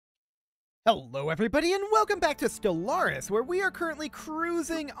Hello everybody and welcome back to Stellaris, where we are currently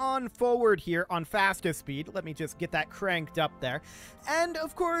cruising on forward here on fastest speed. Let me just get that cranked up there. And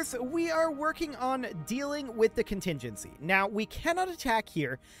of course, we are working on dealing with the contingency. Now, we cannot attack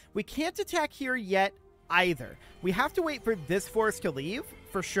here. We can't attack here yet either. We have to wait for this force to leave,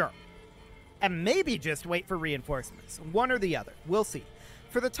 for sure. And maybe just wait for reinforcements. One or the other. We'll see.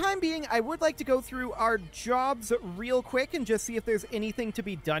 For the time being, I would like to go through our jobs real quick and just see if there's anything to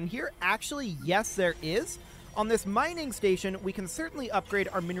be done here. Actually, yes, there is. On this mining station, we can certainly upgrade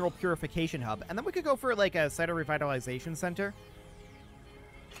our mineral purification hub, and then we could go for like a cyto revitalization center.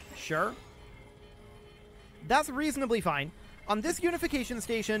 Sure. That's reasonably fine. On this unification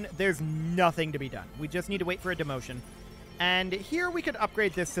station, there's nothing to be done. We just need to wait for a demotion. And here we could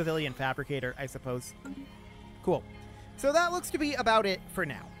upgrade this civilian fabricator, I suppose. Cool. So that looks to be about it for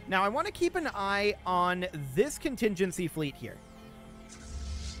now. Now, I want to keep an eye on this contingency fleet here.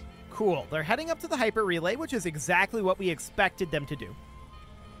 Cool. They're heading up to the hyper relay, which is exactly what we expected them to do.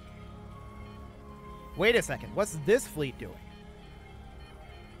 Wait a second. What's this fleet doing?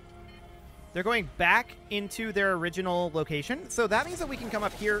 They're going back into their original location, so that means that we can come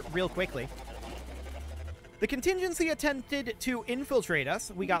up here real quickly. The contingency attempted to infiltrate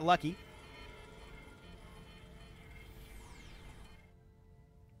us. We got lucky.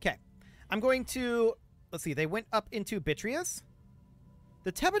 I'm going to, let's see, they went up into Bitrius.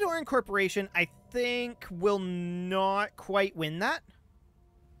 The Tebadoran Corporation, I think, will not quite win that.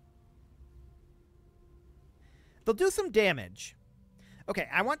 They'll do some damage. Okay,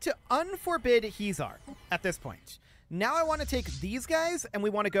 I want to unforbid Hezar at this point. Now I want to take these guys, and we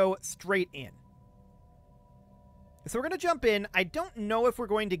want to go straight in. So we're going to jump in. I don't know if we're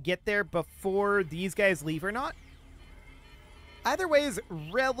going to get there before these guys leave or not. Either way is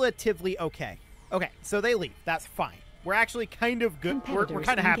relatively okay. Okay, so they leave. That's fine. We're actually kind of good. We're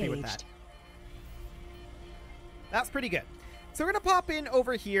kind of happy with that. That's pretty good. So we're going to pop in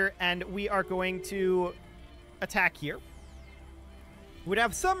over here, and we are going to attack here. We'd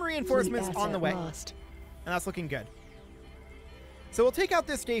have some reinforcements on the way, and that's looking good. So we'll take out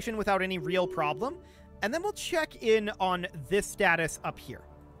this station without any real problem, and then we'll check in on this status up here.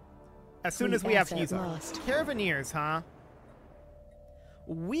 As soon as we have Hezar. Caravaneers, huh?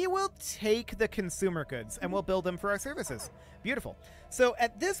 We will take the consumer goods and we'll build them for our services. Beautiful. So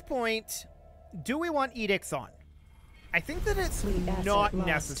at this point, do we want edicts on? I think that it's not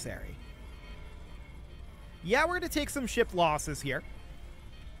necessary. Yeah, we're going to take some ship losses here.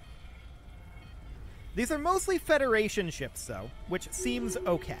 These are mostly Federation ships, though, which seems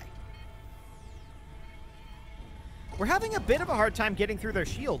okay. We're having a bit of a hard time getting through their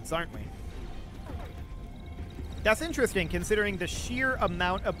shields, aren't we? That's interesting, considering the sheer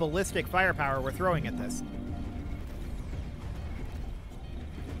amount of ballistic firepower we're throwing at this.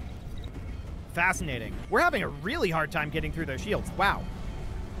 Fascinating. We're having a really hard time getting through their shields. Wow.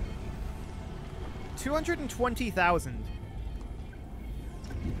 220,000.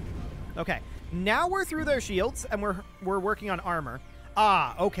 Okay, now we're through their shields, and we're working on armor.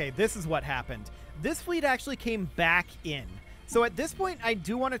 Ah, okay, this is what happened. This fleet actually came back in. So at this point, I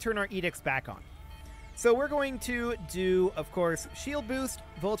do want to turn our edicts back on. So we're going to do, of course, shield boost,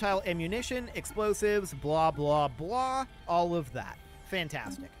 volatile ammunition, explosives, blah, blah, blah, all of that.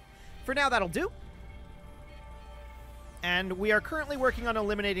 Fantastic. For now, that'll do. And we are currently working on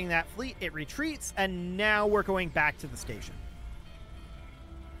eliminating that fleet. It retreats, and now we're going back to the station.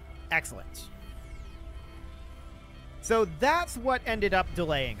 Excellent. So that's what ended up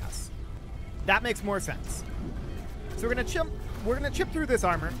delaying us. That makes more sense. So we're gonna chip through this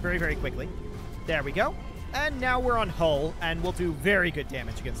armor very, very quickly. There we go. And now we're on hull, and we'll do very good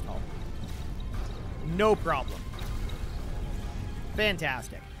damage against hull. No problem.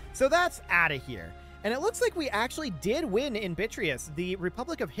 Fantastic. So that's out of here. And it looks like we actually did win in Bitrius. The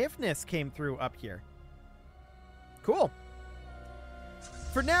Republic of Hypnis came through up here. Cool.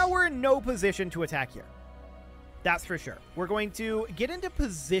 For now, we're in no position to attack here. That's for sure. We're going to get into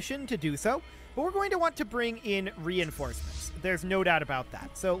position to do so, but we're going to want to bring in reinforcements. There's no doubt about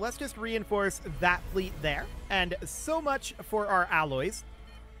that. So let's just reinforce that fleet there. And so much for our alloys.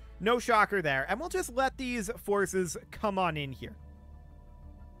 No shocker there. And we'll just let these forces come on in here.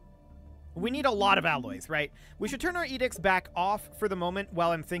 We need a lot of alloys, right? We should turn our edicts back off for the moment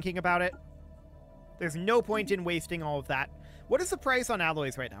while I'm thinking about it. There's no point in wasting all of that. What is the price on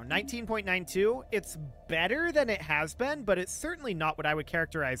alloys right now? 19.92. It's better than it has been, but it's certainly not what I would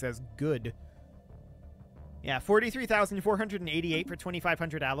characterize as good. Yeah, 43,488 for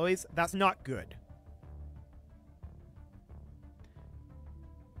 2,500 alloys. That's not good.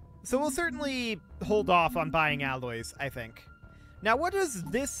 So we'll certainly hold off on buying alloys, I think. Now, what does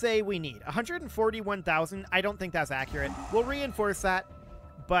this say we need? 141,000? I don't think that's accurate. We'll reinforce that,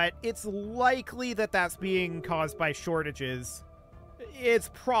 but it's likely that that's being caused by shortages.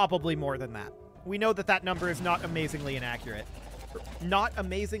 It's probably more than that. We know that that number is not amazingly inaccurate. Not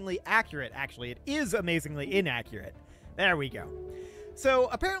amazingly accurate, actually. It is amazingly inaccurate. There we go. So,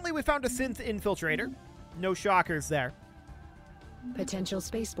 apparently we found a synth infiltrator. No shockers there. Potential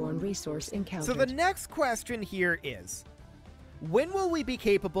spaceborne resource encountered. So the next question here is, when will we be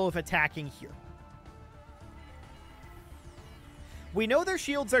capable of attacking here? We know their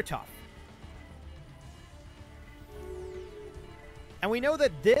shields are tough. And we know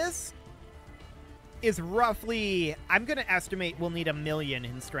that this is roughly, I'm going to estimate we'll need 1 million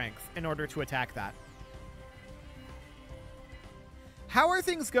in strength in order to attack that. How are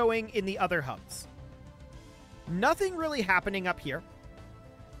things going in the other hubs? Nothing really happening up here.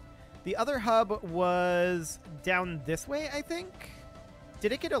 The other hub was down this way, I think.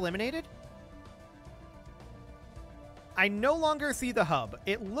 Did it get eliminated? I no longer see the hub.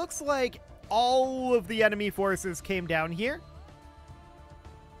 It looks like all of the enemy forces came down here.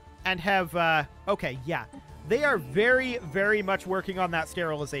 And have, okay, yeah. They are very, very much working on that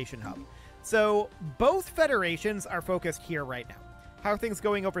sterilization hub. So both federations are focused here right now. How are things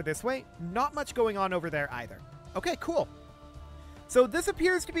going over this way? Not much going on over there either. Okay, cool. So this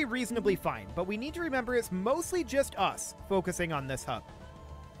appears to be reasonably fine, but we need to remember it's mostly just us focusing on this hub.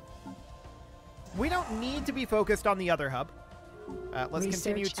 We don't need to be focused on the other hub. Let's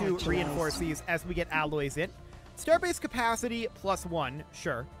continue to reinforce these as we get alloys in. Starbase capacity +1,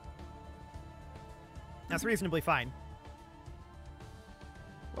 sure. That's reasonably fine.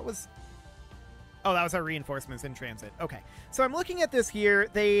 What was... Oh, that was our reinforcements in transit. Okay. So I'm looking at this here.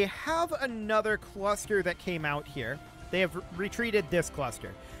 They have another cluster that came out here. They have retreated this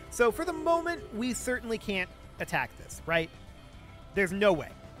cluster. So for the moment, we certainly can't attack this, right? There's no way.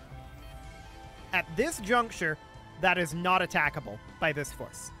 At this juncture, that is not attackable by this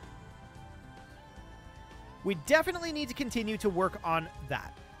force. We definitely need to continue to work on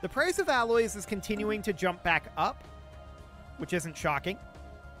that. The price of alloys is continuing to jump back up, which isn't shocking.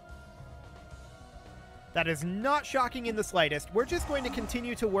 That is not shocking in the slightest. We're just going to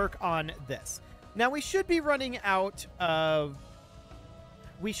continue to work on this. Now, we should be running out of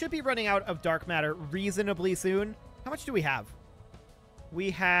dark matter reasonably soon. How much do we have?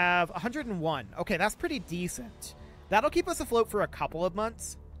 We have 101. Okay, that's pretty decent. That'll keep us afloat for a couple of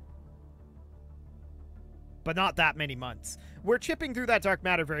months. But not that many months. We're chipping through that dark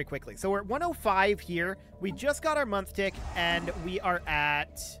matter very quickly. So we're at 105 here. We just got our month tick, and we are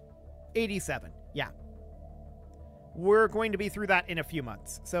at 87. Yeah. We're going to be through that in a few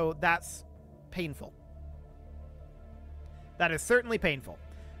months. So that's painful. That is certainly painful.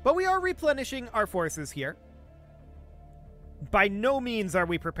 But we are replenishing our forces here. By no means are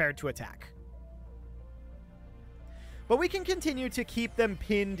we prepared to attack. But we can continue to keep them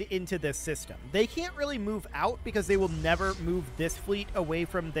pinned into this system. They can't really move out because they will never move this fleet away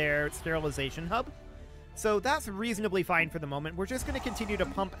from their sterilization hub. So that's reasonably fine for the moment. We're just going to continue to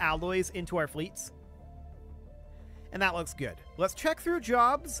pump alloys into our fleets. And that looks good. Let's check through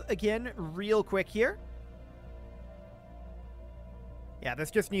jobs again real quick here. Yeah,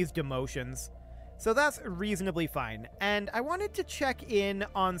 this just needs demotions. So that's reasonably fine. And I wanted to check in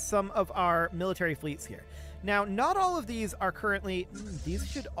on some of our military fleets here. Now, not all of these are currently... these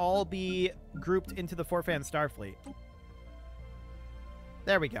should all be grouped into the Forfan Starfleet.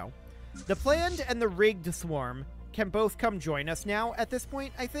 There we go. The planned and the rigged swarm can both come join us now at this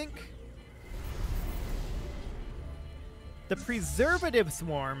point, I think. The preservative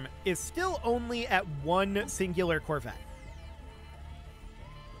swarm is still only at one singular corvette.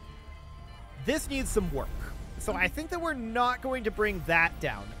 This needs some work. So I think that we're not going to bring that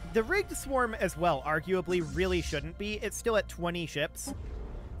down. The rigged swarm as well, arguably, really shouldn't be. It's still at 20 ships.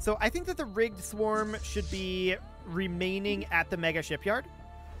 So I think that the rigged swarm should be remaining at the mega shipyard,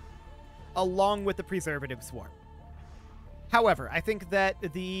 along with the preservative swarm. However, I think that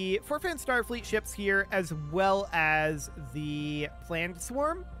the Forfan Starfleet ships here, as well as the planned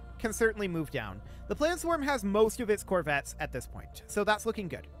swarm, can certainly move down. The planned swarm has most of its corvettes at this point, so that's looking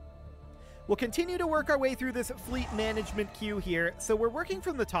good. We'll continue to work our way through this fleet management queue here. So we're working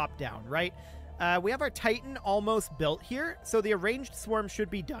from the top down, right? We have our Titan almost built here, so the arranged swarm should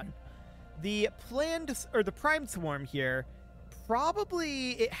be done. The planned, or the primed swarm here,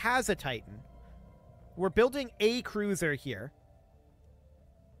 probably it has a Titan. We're building a cruiser here.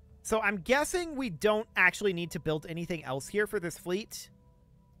 So I'm guessing we don't actually need to build anything else here for this fleet.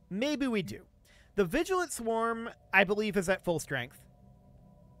 Maybe we do. The Vigilant Swarm, I believe, is at full strength.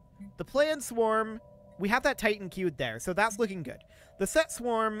 The planned swarm we have that Titan queued there, so that's looking good. The Set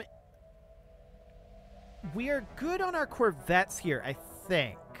Swarm, we are good on our Corvettes here, I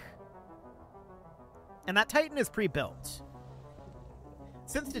think. And that Titan is pre-built.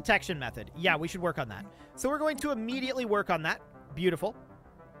 Synth detection method. Yeah, we should work on that. So we're going to immediately work on that. Beautiful.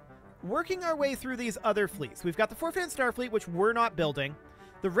 Working our way through these other fleets. We've got the Forfan Starfleet, which we're not building.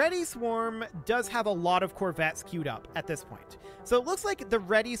 The Ready Swarm does have a lot of Corvettes queued up at this point. So it looks like the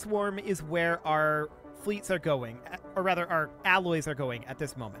Ready Swarm is where our fleets are going, or rather our alloys are going at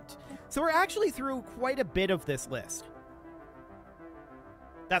this moment. So we're actually through quite a bit of this list.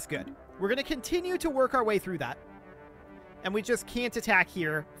 That's good. We're going to continue to work our way through that. And we just can't attack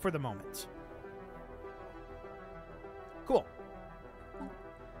here for the moment. Cool.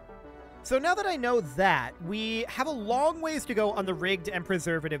 So now that I know that, we have a long ways to go on the rigged and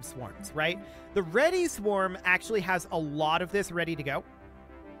preservative swarms, right? The Ready Swarm actually has a lot of this ready to go.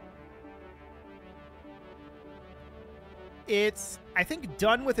 It's, I think,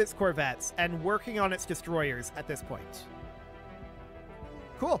 done with its Corvettes and working on its destroyers at this point.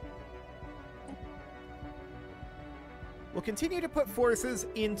 Cool. We'll continue to put forces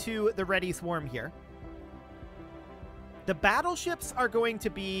into the Ready Swarm here. The battleships are going to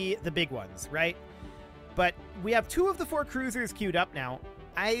be the big ones, right? But we have 2 of the 4 cruisers queued up now.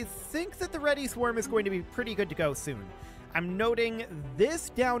 I think that the Ready Swarm is going to be pretty good to go soon. I'm noting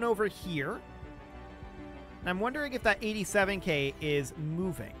this down over here. And I'm wondering if that 87K is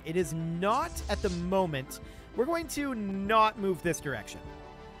moving. It is not at the moment. We're going to not move this direction.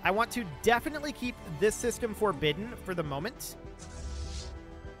 I want to definitely keep this system forbidden for the moment.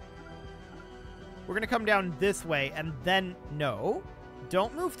 We're going to come down this way and then... No.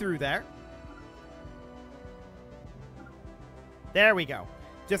 Don't move through there. There we go.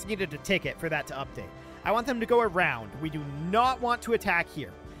 Just needed a ticket for that to update. I want them to go around. We do not want to attack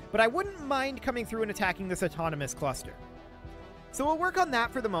here. But I wouldn't mind coming through and attacking this autonomous cluster. So we'll work on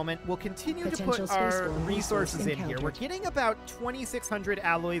that for the moment. We'll continue to put our resources in here. We're getting about 2,600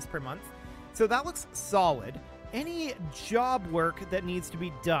 alloys per month. So that looks solid. Any job work that needs to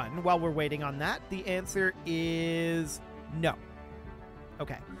be done while we're waiting on that? The answer is no.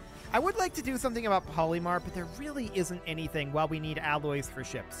 Okay. I would like to do something about Polymar, but there really isn't anything while we need alloys for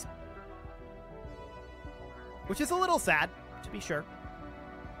ships. Which is a little sad, to be sure.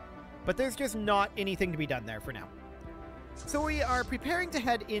 But there's just not anything to be done there for now. So we are preparing to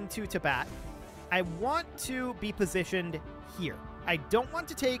head into Tibet. I want to be positioned here. I don't want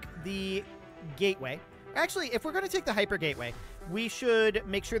to take the gateway. Actually, if we're going to take the hyper gateway, we should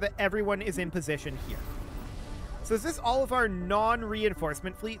make sure that everyone is in position here. So is this all of our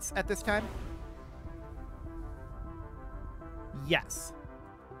non-reinforcement fleets at this time? Yes.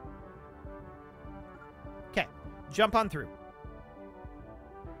 Okay, jump on through.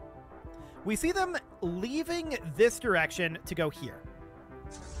 We see them leaving this direction to go here.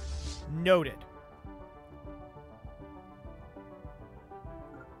 Noted.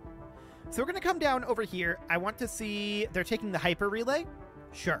 So we're going to come down over here. I want to see... They're taking the hyper relay?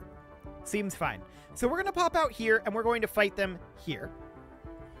 Sure. Seems fine. So we're going to pop out here, and we're going to fight them here.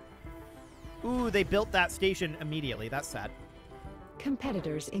 Ooh, they built that station immediately. That's sad.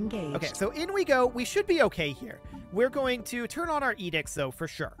 Competitors engaged. Okay, so in we go. We should be okay here. We're going to turn on our edicts, though, for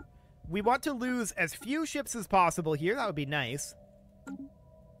sure. We want to lose as few ships as possible here. That would be nice.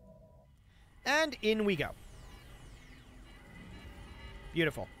 And in we go.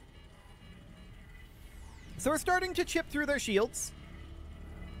 Beautiful. So we're starting to chip through their shields.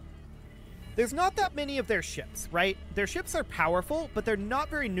 There's not that many of their ships, right? Their ships are powerful, but they're not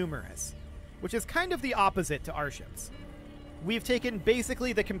very numerous, which is kind of the opposite to our ships. We've taken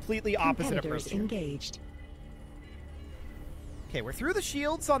basically the completely opposite approach here. Engaged. Okay, we're through the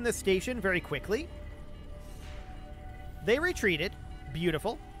shields on this station very quickly. They retreated.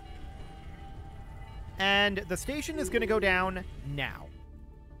 Beautiful. And the station is going to go down now.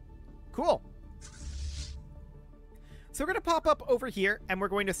 Cool. So we're going to pop up over here, and we're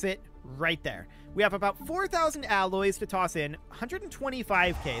going to sit right there. We have about 4,000 alloys to toss in,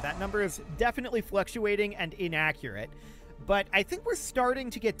 125k. That number is definitely fluctuating and inaccurate, but I think we're starting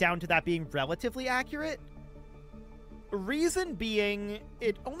to get down to that being relatively accurate. Reason being,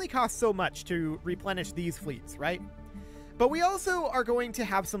 it only costs so much to replenish these fleets, right? But we also are going to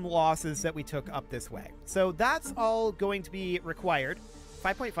have some losses that we took up this way. So that's all going to be required.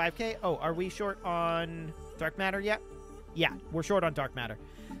 5.5k? Oh, are we short on dark matter yet? Yeah, we're short on dark matter.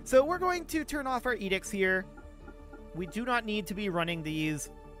 So we're going to turn off our edicts here. We do not need to be running these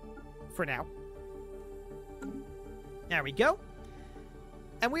for now. There we go.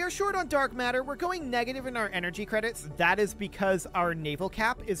 And we are short on dark matter. We're going negative in our energy credits. That is because our naval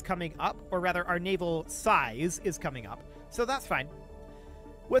cap is coming up, or rather our naval size is coming up. So that's fine.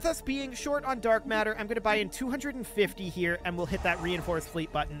 With us being short on dark matter, I'm going to buy in 250 here, and we'll hit that reinforced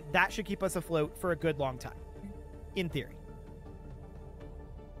fleet button. That should keep us afloat for a good long time, in theory.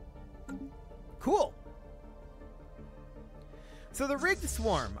 Cool. So the rigged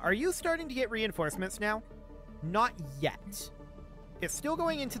swarm, are you starting to get reinforcements now? Not yet. It's still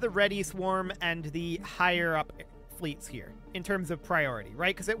going into the ready swarm and the higher up fleets here in terms of priority,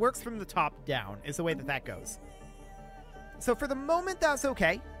 right? Because it works from the top down is the way that that goes. So for the moment, that's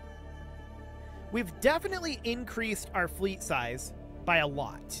okay. We've definitely increased our fleet size by a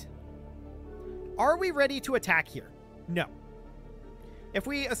lot. Are we ready to attack here? No. If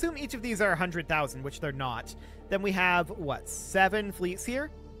we assume each of these are 100,000, which they're not, then we have, what, 7 fleets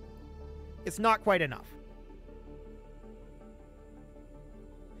here? It's not quite enough.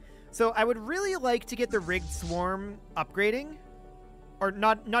 So I would really like to get the rigged swarm upgrading. Or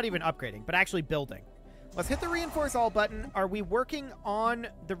not even upgrading, but actually building. Let's hit the reinforce all button. Are we working on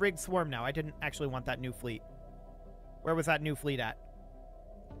the rigged swarm now? I didn't actually want that new fleet. Where was that new fleet at?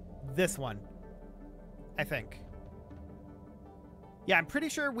 This one, I think. Yeah, I'm pretty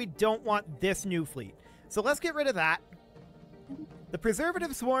sure we don't want this new fleet. So let's get rid of that. The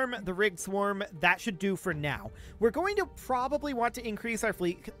preservative swarm, the rigged swarm, that should do for now. We're going to probably want to increase our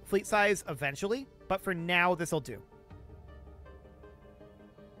fleet size eventually, but for now, this will do.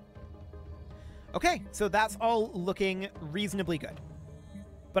 Okay, so that's all looking reasonably good.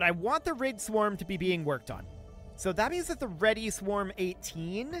 But I want the rigged swarm to be being worked on. So that means that the ready swarm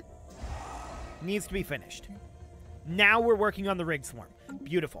 18 needs to be finished. Now we're working on the rigged swarm.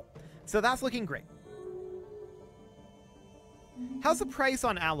 Beautiful. So that's looking great. How's the price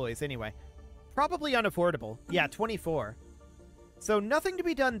on alloys, anyway? Probably unaffordable. Yeah, 24. So nothing to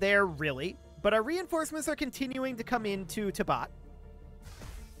be done there, really. But our reinforcements are continuing to come into Tabat.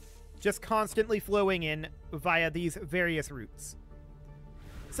 Just constantly flowing in via these various routes.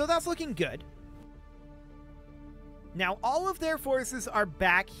 So that's looking good. Now, all of their forces are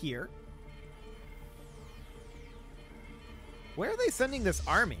back here. Where are they sending this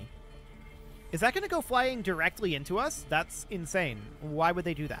army? Is that going to go flying directly into us? That's insane. Why would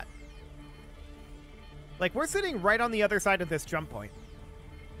they do that? Like, we're sitting right on the other side of this jump point.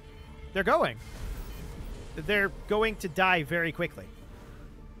 They're going. They're going to die very quickly.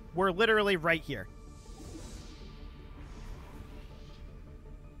 We're literally right here.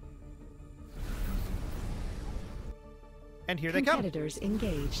 And here they come. Competitors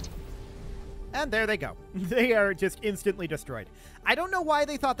engaged. And there they go. They are just instantly destroyed. I don't know why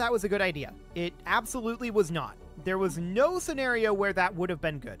they thought that was a good idea. It absolutely was not. There was no scenario where that would have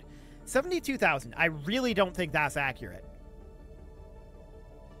been good. 72,000. I really don't think that's accurate.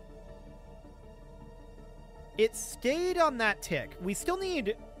 It stayed on that tick. We still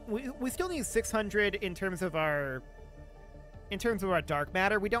need we still need 600 in terms of our dark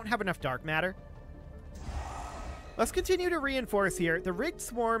matter. We don't have enough dark matter. Let's continue to reinforce here. The rigged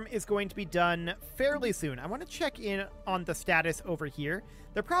swarm is going to be done fairly soon. I want to check in on the status over here.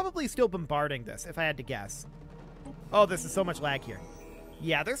 They're probably still bombarding this, if I had to guess. Oh, this is so much lag here.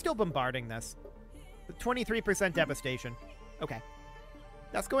 Yeah, they're still bombarding this. 23% devastation. Okay.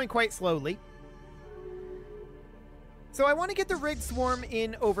 That's going quite slowly. So I want to get the rigged swarm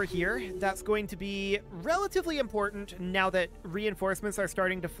in over here. That's going to be relatively important now that reinforcements are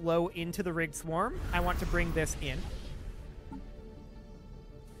starting to flow into the rigged swarm. I want to bring this in.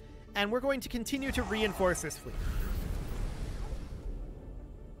 And we're going to continue to reinforce this fleet.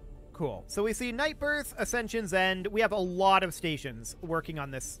 Cool. So we see Nightbirth, Ascension's End. We have a lot of stations working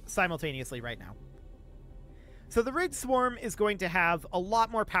on this simultaneously right now. So the rigged swarm is going to have a lot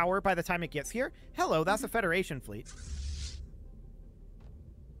more power by the time it gets here. Hello, that's a Federation fleet.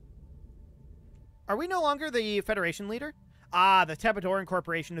 Are we no longer the Federation leader? Ah, the Tebadoran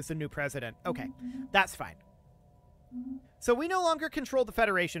Corporation is the new president. Okay, that's fine. So we no longer control the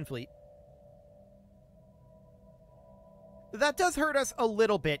Federation fleet. That does hurt us a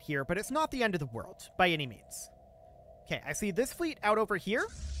little bit here, but it's not the end of the world, by any means. Okay, I see this fleet out over here,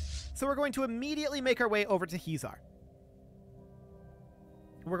 so we're going to immediately make our way over to Hizar.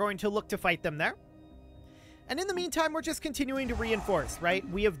 We're going to look to fight them there. And in the meantime, we're just continuing to reinforce, right?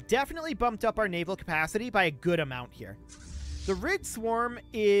 We have definitely bumped up our naval capacity by a good amount here. The rigged swarm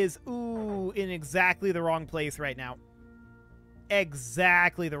is, ooh, in exactly the wrong place right now.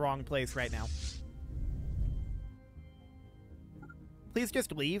 Exactly the wrong place right now. Please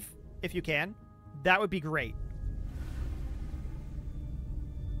just leave, if you can. That would be great.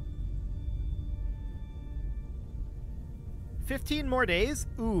 15 more days?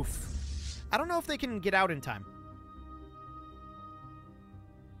 Oof. I don't know if they can get out in time.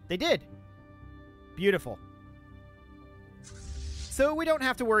 They did. Beautiful. So we don't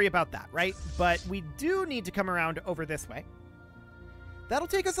have to worry about that, right? But we do need to come around over this way. That'll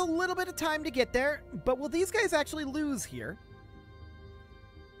take us a little bit of time to get there, but will these guys actually lose here?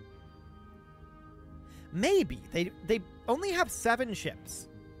 Maybe. They only have 7 ships.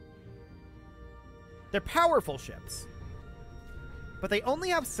 They're powerful ships. But they only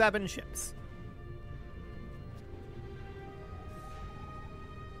have 7 ships.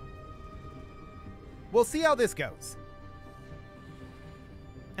 We'll see how this goes.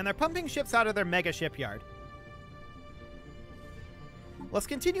 And they're pumping ships out of their mega shipyard. Let's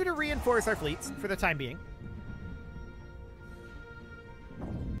continue to reinforce our fleets for the time being.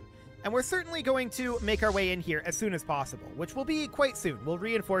 And we're certainly going to make our way in here as soon as possible, which will be quite soon. We'll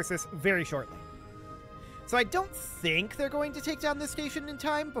reinforce this very shortly. So I don't think they're going to take down this station in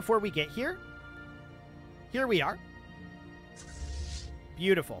time before we get here. Here we are.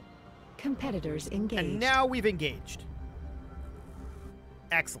 Beautiful. Competitors engaged. And now we've engaged.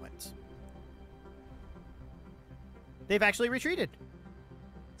 Excellent. They've actually retreated.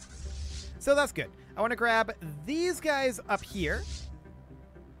 So that's good. I want to grab these guys up here.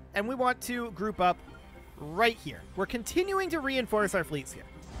 And we want to group up right here. We're continuing to reinforce our fleets here.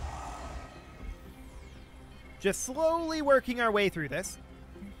 Just slowly working our way through this.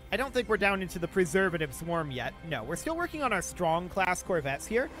 I don't think we're down into the preservative swarm yet. No, we're still working on our strong class corvettes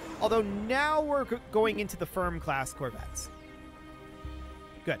here. Although now we're going into the firm class corvettes.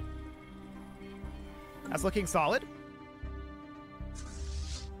 Good. That's looking solid.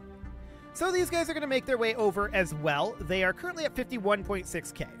 So these guys are going to make their way over as well. They are currently at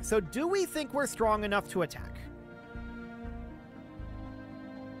 51.6k. So do we think we're strong enough to attack?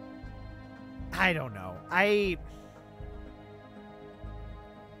 I don't know.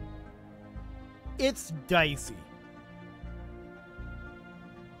 It's dicey.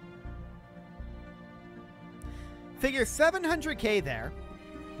 Figure 700k there,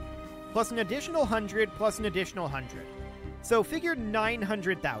 plus an additional 100, plus an additional 100. So figure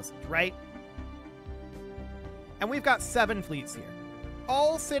 900,000, right? And we've got 7 fleets here,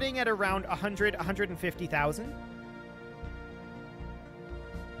 all sitting at around 100, 150,000.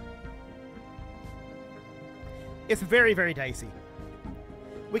 It's very, very dicey.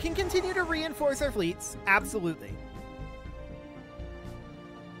 We can continue to reinforce our fleets, absolutely.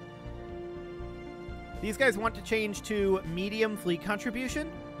 These guys want to change to medium fleet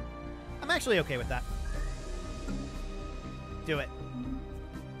contribution. I'm actually okay with that. Do it.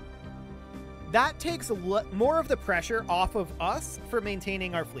 That takes more of the pressure off of us for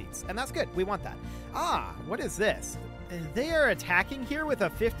maintaining our fleets, and that's good. We want that. Ah, what is this? They are attacking here with a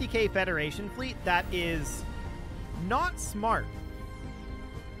 50k Federation fleet. That is not smart.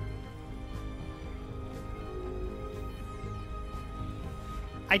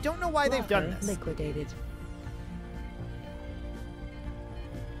 I don't know why they've done this. Liquidated.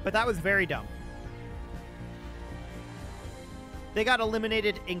 But that was very dumb. They got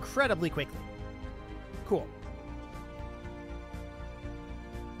eliminated incredibly quickly. Cool.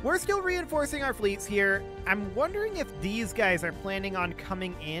 We're still reinforcing our fleets here. I'm wondering if these guys are planning on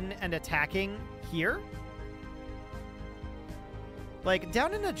coming in and attacking here. Like,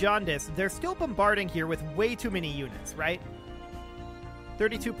 down in Ajandis, they're still bombarding here with way too many units, right?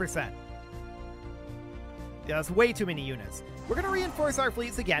 32%. Yeah, that's way too many units. We're going to reinforce our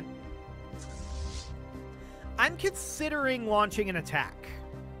fleets again. I'm considering launching an attack.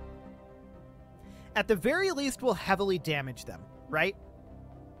 At the very least, we'll heavily damage them, right?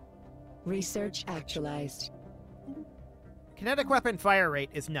 Research actualized. Kinetic weapon fire rate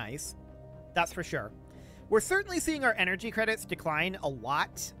is nice. That's for sure. We're certainly seeing our energy credits decline a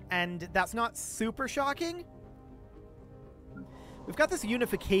lot, and that's not super shocking. We've got this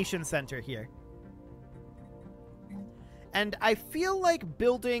unification center here. And I feel like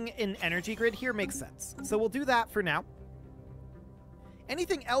building an energy grid here makes sense. So we'll do that for now.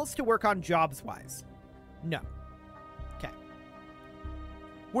 Anything else to work on jobs-wise? No. Okay.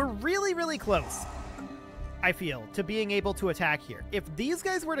 We're really, really close, I feel, to being able to attack here. If these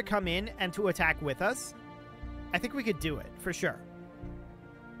guys were to come in and to attack with us, I think we could do it, for sure.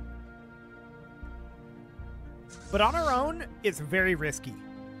 But on our own, it's very risky.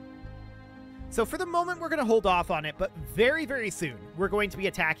 So for the moment, we're going to hold off on it, but very, very soon, we're going to be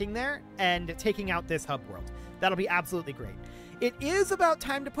attacking there and taking out this hub world. That'll be absolutely great. It is about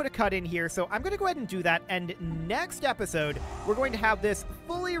time to put a cut in here, so I'm going to go ahead and do that, and next episode, we're going to have this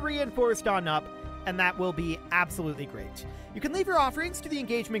fully reinforced on up, and that will be absolutely great. You can leave your offerings to the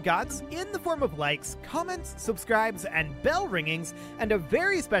engagement gods in the form of likes, comments, subscribes, and bell ringings, and a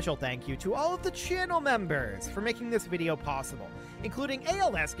very special thank you to all of the channel members for making this video possible, including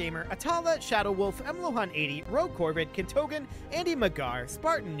ALS Gamer, Atala, Shadowwolf, Mlohan80, Rogue Corvid, Kintogan, Andy Magar,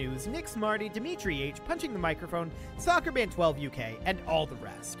 Spartan News, Nick Smarty, Dimitri H, Punching the Microphone, Soccerman12 UK, and all the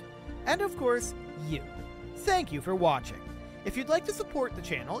rest. And of course, you. Thank you for watching. If you'd like to support the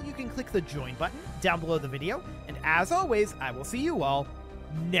channel, you can click the join button down below the video, and as always, I will see you all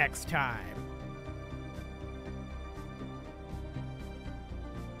next time.